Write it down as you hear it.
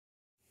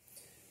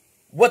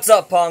What's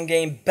up, Palm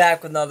Game?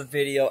 Back with another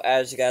video.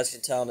 As you guys can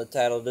tell in the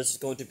title, this is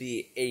going to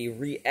be a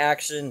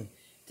reaction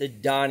to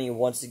Donnie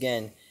once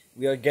again.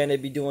 We are going to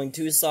be doing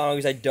two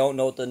songs. I don't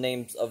know what the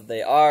names of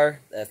they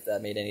are, if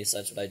that made any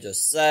sense what I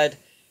just said.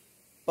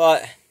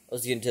 But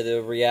let's get into the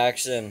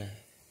reaction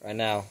right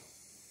now.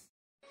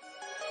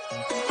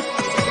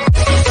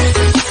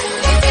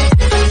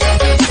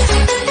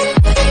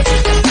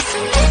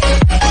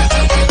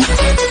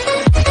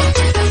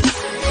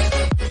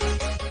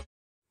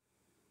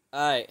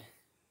 Alright.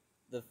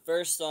 The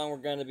first song we're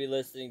going to be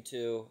listening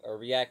to, or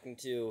reacting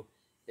to,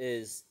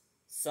 is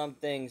Some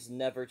Things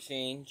Never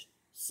Change.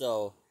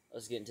 So,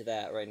 let's get into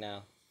that right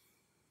now.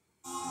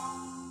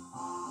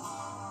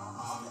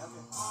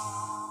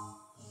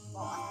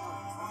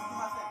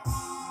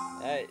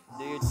 Alright,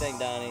 do your thing,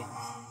 Donnie.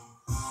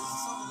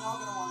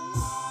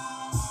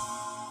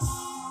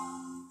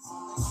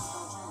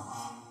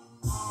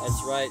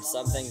 That's right,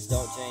 some things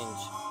don't change.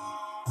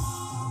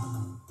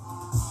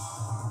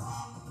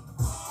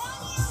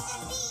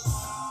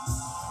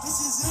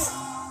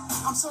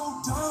 I'm so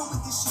done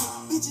with this shit.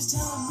 Bitches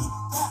telling me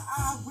that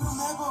I will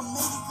never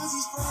make it cause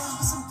he's friends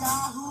with some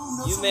guy who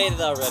knows. You made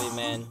it already,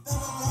 man. Better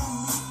than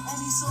me, and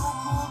he's so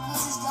cool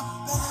cause he's got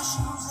better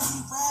shoes and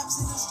he raps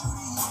in the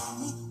studio.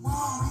 Me while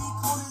I'm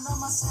recording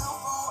on my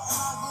cell phone and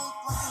I look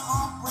like an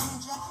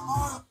off-brain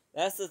jack.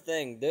 That's the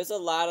thing. There's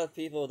a lot of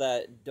people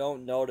that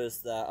don't notice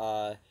that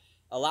a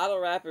lot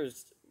of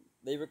rappers,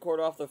 they record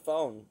off their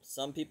phone.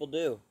 Some people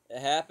do.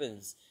 It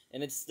happens.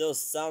 And it still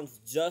sounds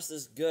just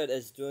as good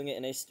as doing it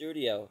in a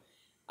studio.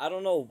 I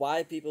don't know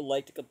why people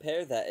like to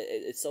compare that.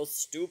 It's so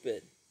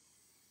stupid.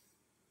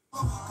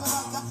 I'm not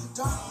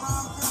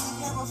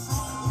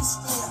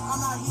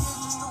here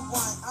just to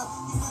whine. I'm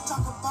here to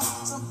talk about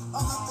some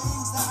other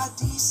things that I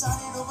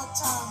decided over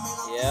time. And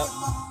I'm thinking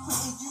about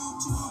quitting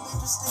YouTube and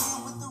just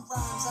staying with the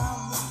rhymes.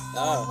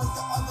 I'm like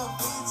the other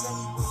vids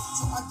anyway.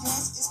 So I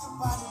guess it's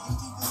goodbye to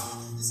DT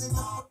videos. This ain't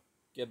the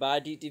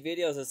goodbye DT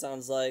videos, it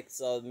sounds like.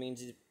 So it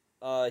means he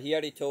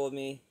already told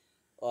me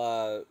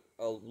a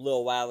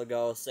little while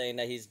ago, saying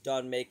that he's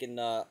done making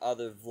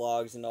other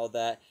vlogs and all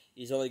that.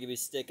 He's only going to be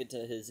sticking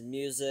to his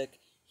music.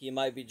 He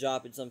might be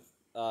dropping some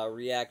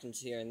reactions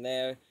here and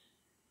there.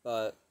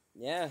 But,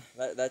 yeah,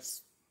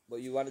 that's what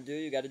you want to do.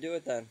 You got to do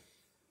it then.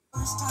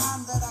 First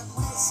time that I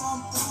quit,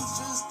 some things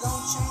just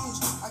don't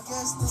change. I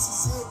guess this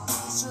is it.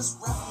 It's just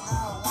rapping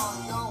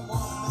now. Y'all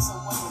won't miss it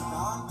when you're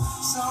gone.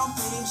 Some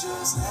things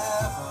just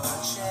never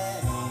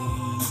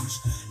change.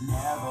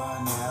 Never,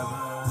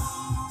 never.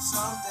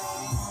 Some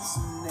things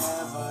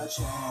never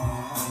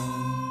change.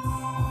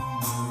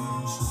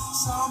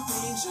 Some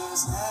things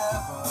just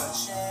never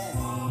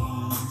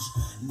change.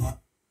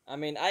 I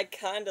mean, I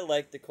kind of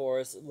like the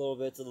chorus a little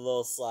bit. It's a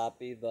little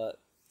sloppy, but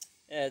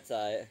yeah, it's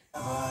alright.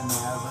 Never,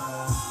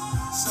 never.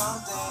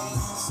 Some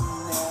things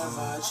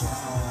never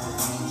change.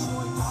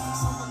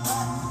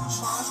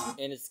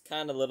 And it's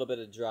kind of a little bit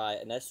of dry.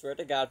 And I swear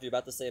to God, if you're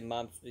about to say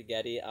Mom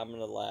Spaghetti, I'm going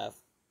to laugh.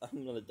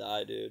 I'm going to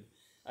die, dude.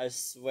 I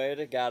swear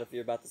to God, if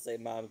you're about to say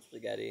Mom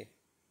Spaghetti.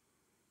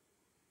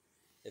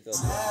 It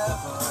feels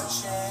never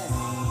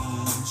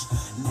change.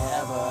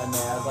 Never,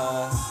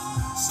 never.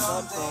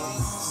 Some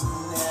things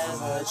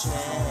never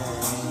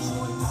change.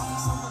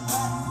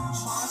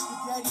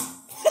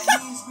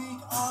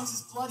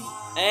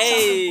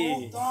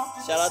 Hey!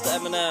 Shout out to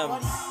Eminem.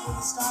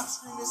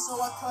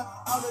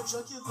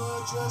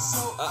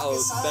 Uh-oh,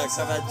 back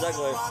from that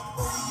juggler.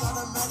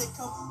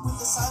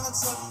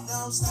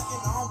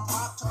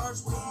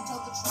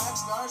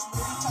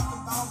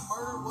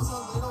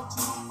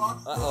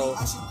 Uh-oh.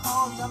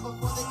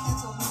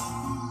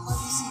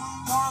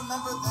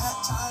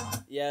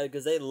 Yeah,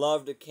 because they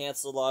love to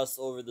cancel us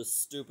over the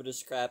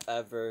stupidest crap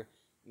ever.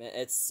 Man,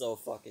 it's so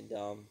fucking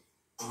dumb.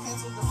 Hey,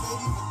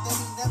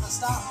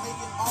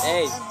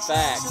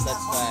 facts,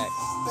 that's facts.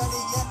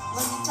 Better yet,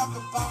 let me talk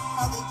about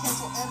how they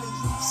cancel Eminem.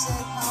 He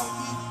said how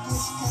he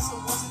gets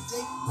canceled once a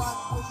day. Why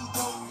would he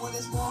go when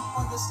it's more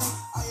fun to say?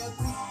 I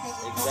agree.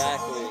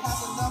 Exactly.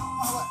 Has enough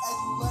power as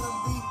you let him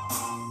be.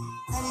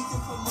 Anything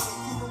for money.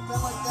 People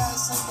been like that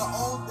since the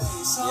old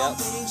days. Some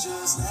things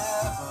just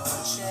never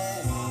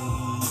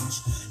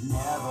change.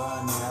 Never,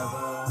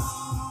 never.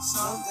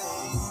 Some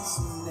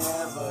things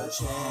never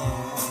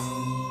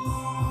change.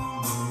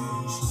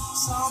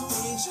 Some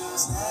things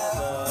just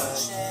never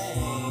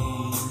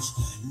change.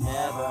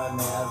 Never,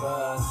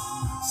 never.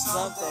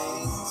 Some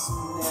things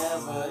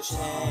never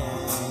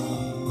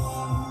change.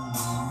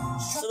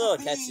 It's a little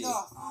catchy.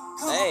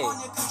 Hey.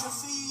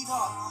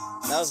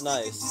 That was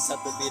nice. Cut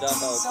the beat up,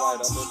 I was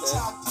quiet up with it.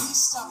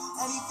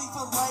 Anything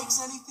for likes,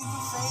 anything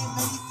for fame,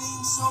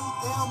 anything so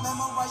they'll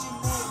memorize your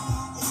name.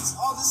 It's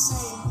all the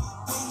same.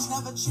 Things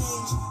never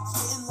change.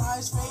 Spitting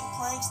lies, fake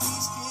pranks,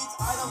 these kids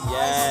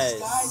idolize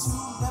these guys who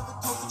never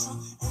told the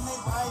truth. And they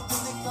ride,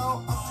 then they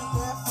go up to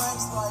their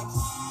friends like,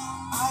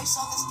 I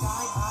saw this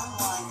guy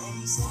online and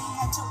he said he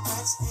had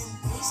Tourette's, and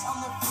based on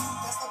the view,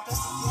 that's the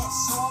best to get.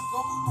 So I'll go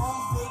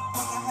home fake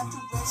like I have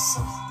Tourette's, so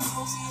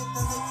people see it,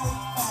 then they click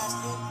fast.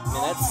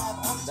 Man,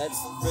 that's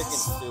freaking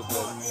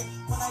stupid.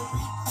 When I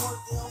record,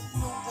 they'll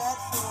feel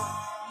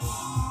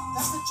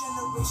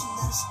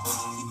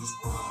supposed to keep this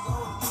world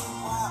going.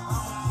 Meanwhile,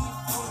 I'ma keep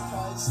going,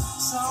 cause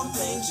some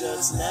things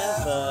just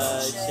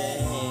never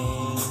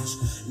change.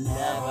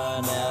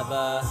 Never,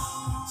 never.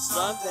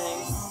 Some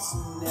things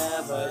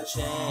never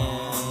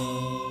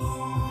change.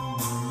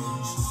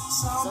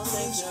 Some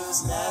things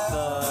just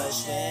never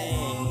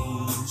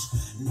change.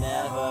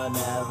 Never,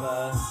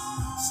 never.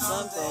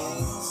 Some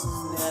things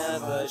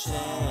never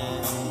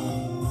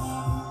change.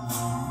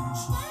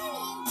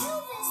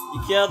 You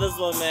killed this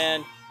one,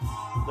 man.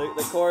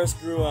 The chorus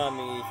grew on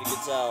me, if you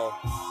could tell.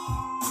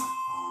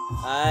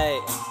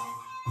 I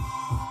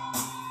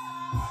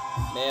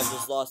may have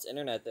just lost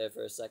internet there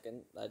for a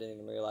second. I didn't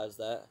even realize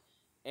that.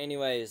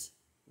 Anyways,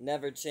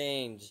 Never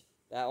Change.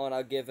 That one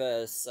I'll give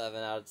a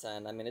 7 out of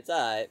 10. I mean, it's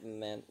alright,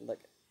 man.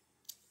 Look,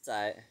 it's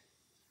alright.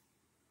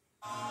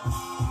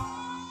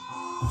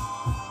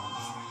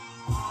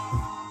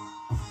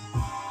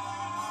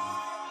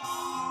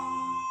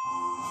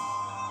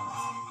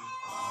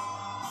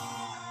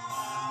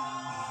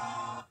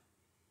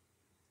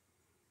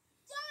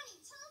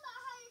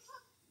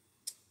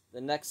 The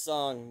next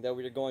song that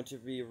we're going to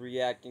be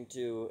reacting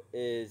to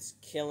is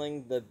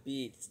Killing the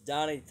Beats.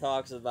 Donnie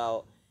talked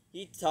about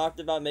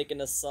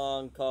making a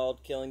song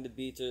called Killing the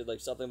Beats, or like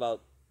something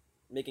about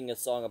making a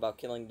song about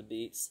killing the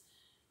beats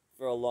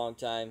for a long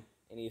time,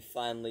 and he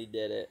finally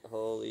did it.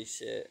 Holy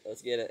shit.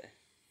 Let's get it.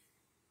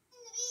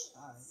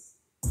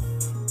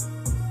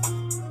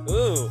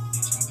 Ooh.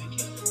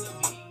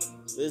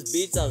 This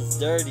beat sounds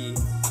dirty.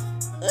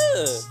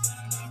 Ugh.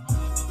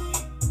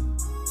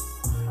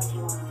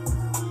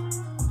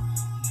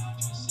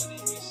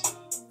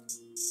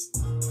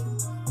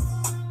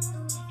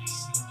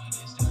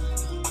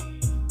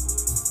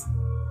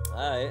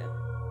 Alright.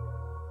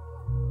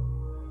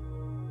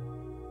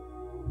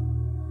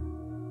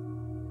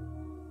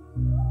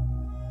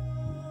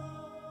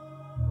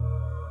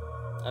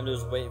 I'm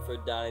just waiting for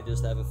Donnie to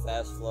just have a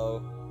fast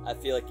flow. I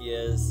feel like he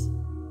is.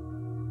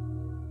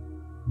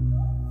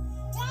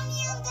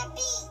 Donnie on the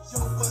beat. Yo,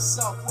 what's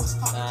up? What's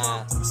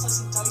poppin'? Through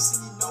slicing dice,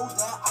 and you know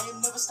that I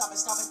am never stopping,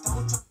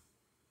 don't.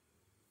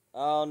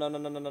 Oh,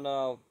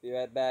 no. Be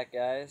right back,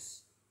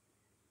 guys.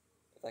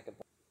 If I can.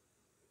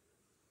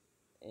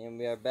 And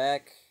we are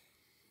back.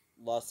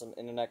 Lost some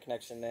internet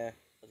connection there.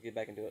 Let's get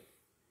back into it.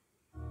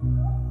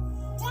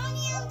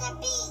 Donnie on the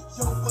beat.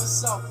 Yo,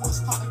 what's up? What's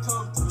poppin'?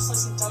 Come through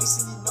slicing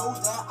dice, and you know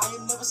that I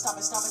am never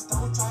stopping,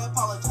 don't try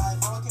apologize.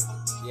 All I can't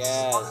believe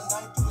yes. All the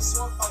night to a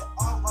sword fight.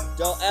 All right.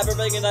 Don't ever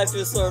bring a knife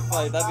to a sword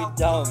fight. That'd be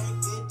dumb.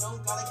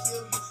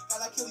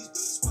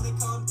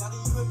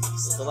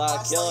 There's a lot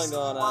of killing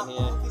going on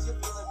here.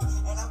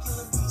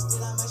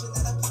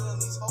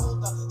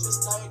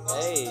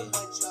 Hey.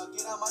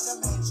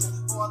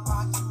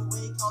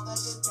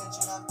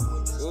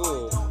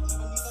 Ooh.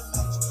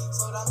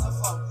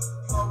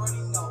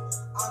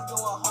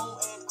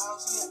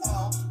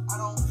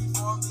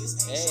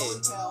 Hey.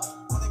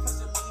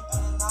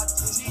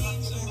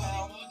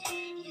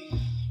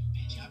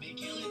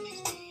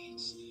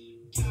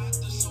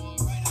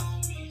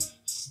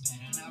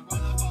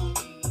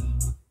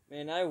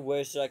 Man, I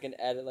wish I can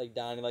edit like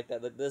Donnie like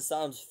that. This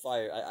sounds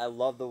fire. I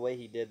love the way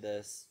he did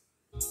this.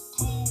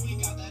 Cool, we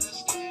got that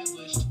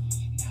established.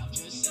 Now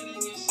just sit in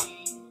your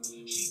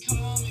seat. She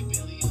called me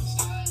Billy, I'm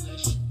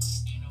stylish.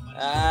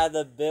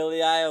 The Billie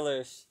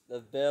Eilish. The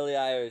Billie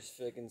Eilish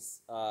freaking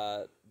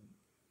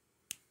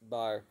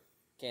bar.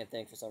 Can't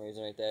think for some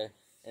reason right there.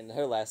 And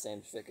her last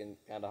name's freaking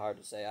kind of hard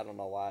to say. I don't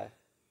know why.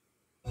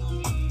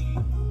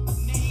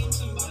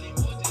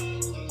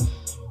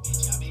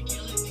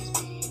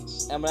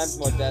 Eminem's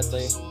more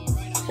deadly.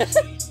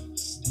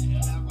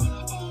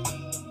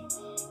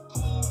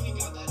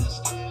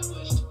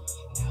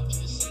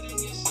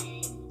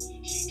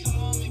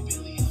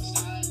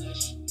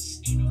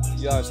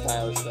 You are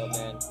stylish though,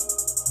 man.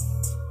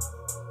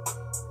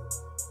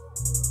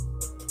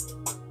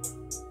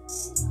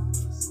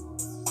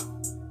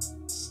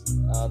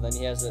 Then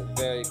he has it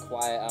very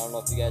quiet. I don't know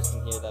if you guys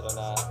can hear that or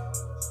not.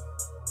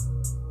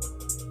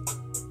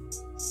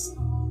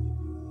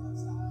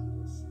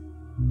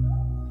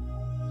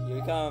 Here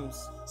he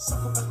comes.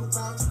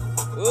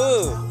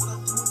 Ooh.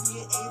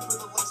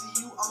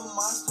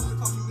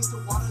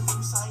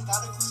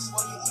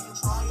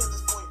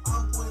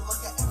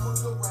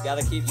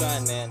 Gotta keep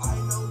trying, man.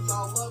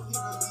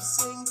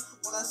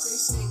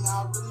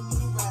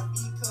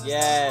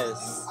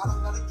 Yes.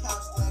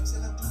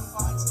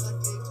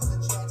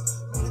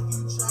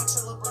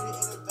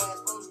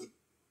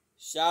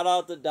 Shout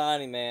out to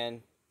Donnie,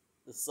 man.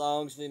 The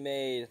songs we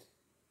made.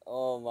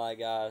 Oh my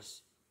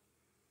gosh.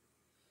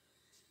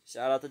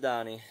 Shout out to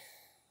Donnie.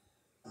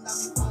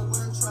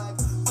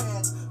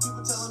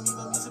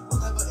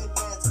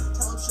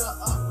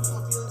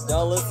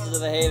 Don't listen to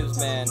the haters,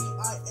 man.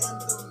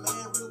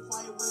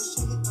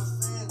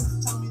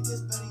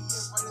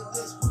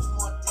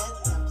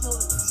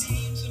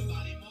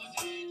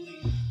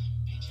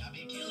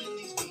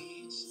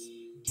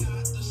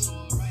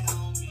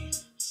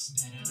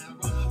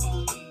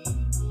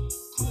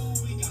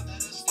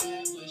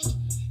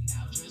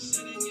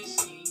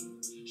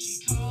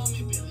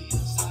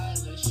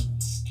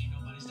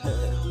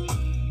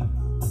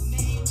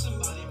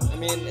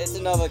 mean, it's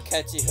another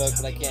catchy hook,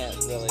 but I can't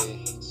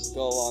really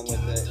go along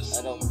with it.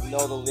 I don't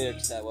know the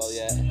lyrics that well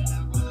yet.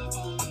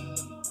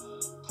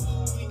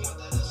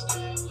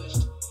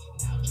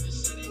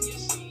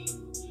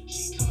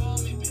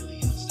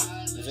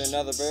 Is there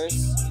another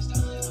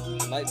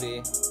verse? Might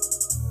be.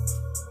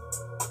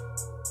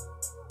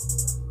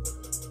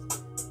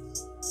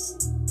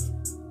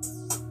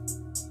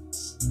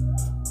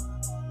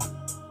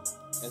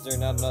 Is there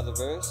not another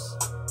verse?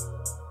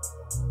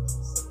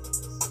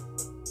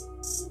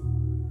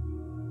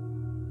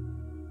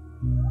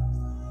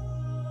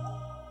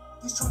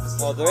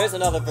 Oh, there is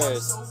another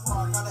verse.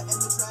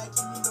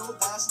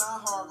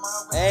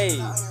 Hey.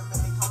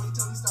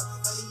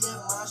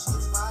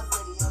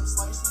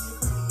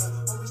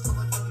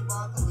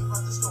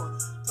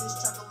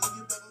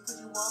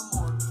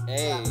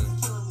 Hey.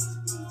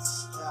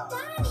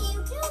 Donnie,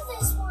 you killed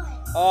this one.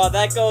 Oh,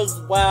 that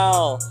goes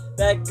well.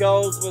 That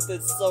goes with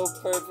it so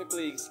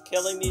perfectly. He's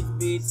killing these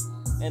beats,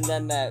 and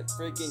then that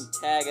freaking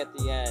tag at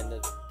the end.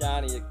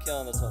 Donnie, you're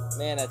killing this one.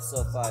 Man, that's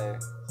so fire.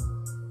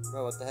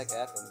 Bro, what the heck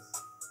happened?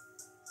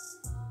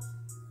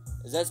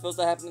 Is that supposed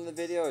to happen in the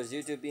video, or is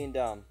YouTube being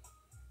dumb?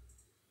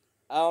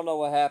 I don't know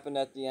what happened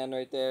at the end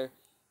right there.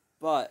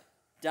 But,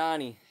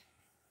 Donnie,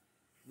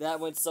 that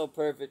went so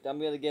perfect. I'm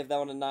going to give that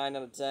one a 9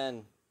 out of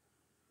 10.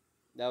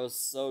 That was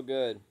so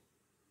good.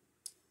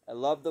 I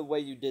love the way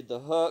you did the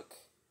hook.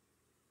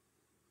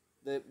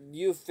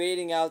 You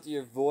fading out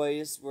your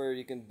voice where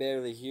you can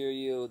barely hear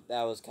you,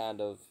 that was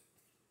kind of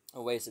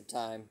a waste of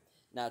time.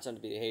 Not trying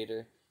to be a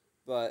hater.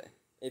 But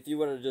if you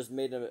would have just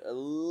made it a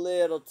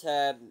little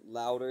tad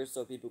louder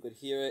so people could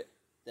hear it,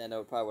 then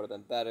it probably would have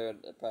been better.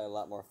 Probably a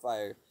lot more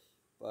fire.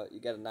 But you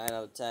got a 9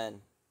 out of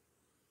 10.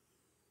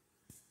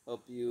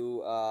 Hope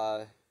you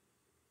are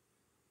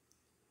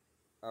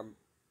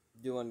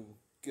doing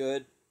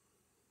good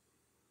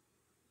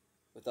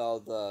with all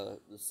the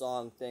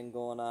song thing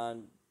going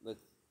on with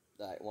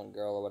that one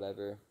girl or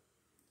whatever.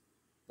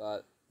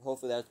 But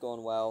hopefully that's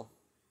going well.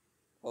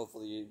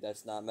 Hopefully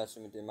that's not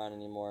messing with your mind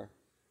anymore.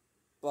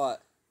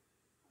 But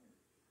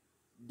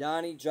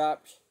Donnie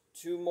dropped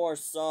 2 more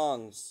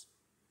songs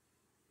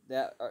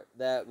that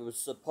was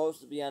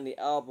supposed to be on the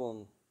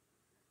album,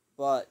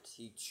 but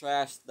he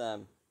trashed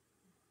them,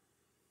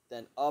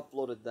 then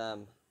uploaded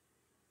them.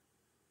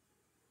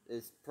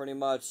 It's pretty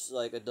much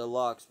like a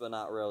deluxe, but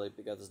not really,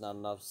 because there's not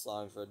enough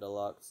songs for a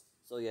deluxe.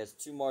 So he has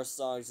 2 more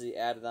songs that he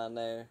added on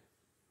there.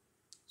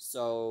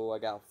 So I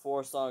got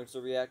 4 songs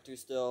to react to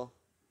still.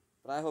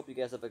 But I hope you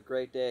guys have a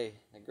great day,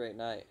 a great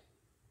night.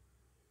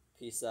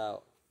 Peace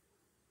out.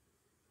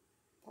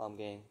 Palm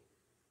Gang.